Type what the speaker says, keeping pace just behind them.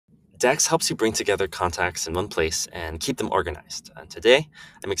Dex helps you bring together contacts in one place and keep them organized. And today,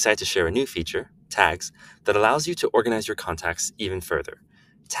 I'm excited to share a new feature, Tags, that allows you to organize your contacts even further.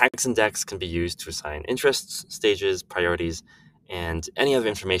 Tags in Dex can be used to assign interests, stages, priorities, and any other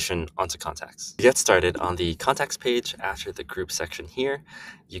information onto contacts. To get started, on the Contacts page after the Group section here,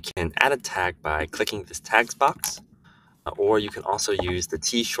 you can add a tag by clicking this Tags box, or you can also use the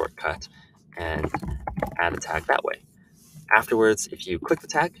T shortcut and add a tag that way. Afterwards, if you click the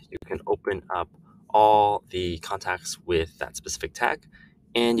tag, you can open up all the contacts with that specific tag,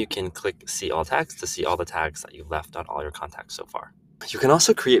 and you can click See All Tags to see all the tags that you've left on all your contacts so far. You can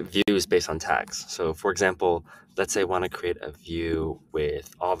also create views based on tags. So for example, let's say I want to create a view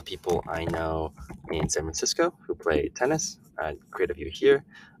with all the people I know in San Francisco who play tennis. I'd create a view here.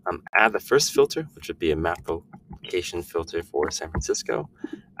 Add the first filter, which would be a map location filter for San Francisco.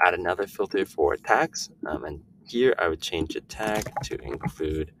 Add another filter for tags, and here I would change the tag to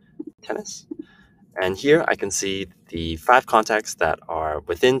include tennis. And here I can see the 5 contacts that are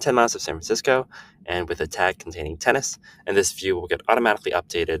within 10 miles of San Francisco and with a tag containing tennis. And this view will get automatically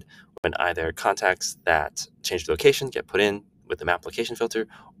updated when either contacts that change the location get put in with the map location filter,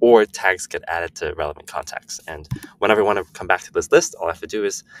 or tags get added to relevant contacts. And whenever I want to come back to this list, all I have to do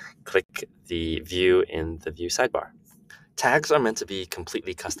is click the view in the view sidebar. Tags are meant to be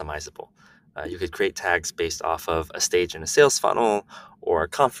completely customizable. You could create tags based off of a stage in a sales funnel or a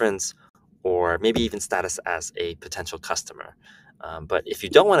conference, or maybe even status as a potential customer. But if you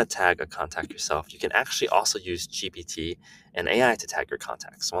don't want to tag a contact yourself, you can actually also use GPT and AI to tag your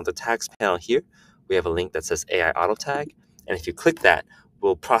contacts. So on the tags panel here, we have a link that says AI Autotag. And if you click that,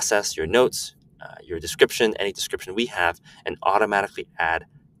 we'll process your notes, your description, any description we have, and automatically add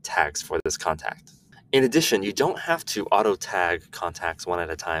tags for this contact. In addition, you don't have to auto tag contacts one at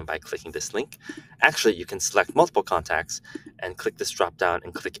a time by clicking this link. Actually, you can select multiple contacts and click this drop down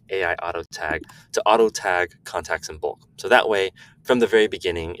and click AI auto tag to auto tag contacts in bulk. So that way, from the very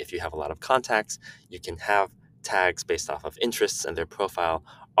beginning, if you have a lot of contacts, you can have tags based off of interests and their profile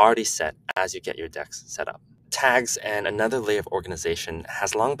already set as you get your decks set up. Tags and another layer of organization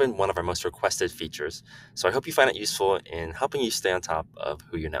has long been one of our most requested features, so I hope you find it useful in helping you stay on top of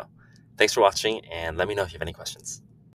who you know. Thanks for watching, and let me know if you have any questions.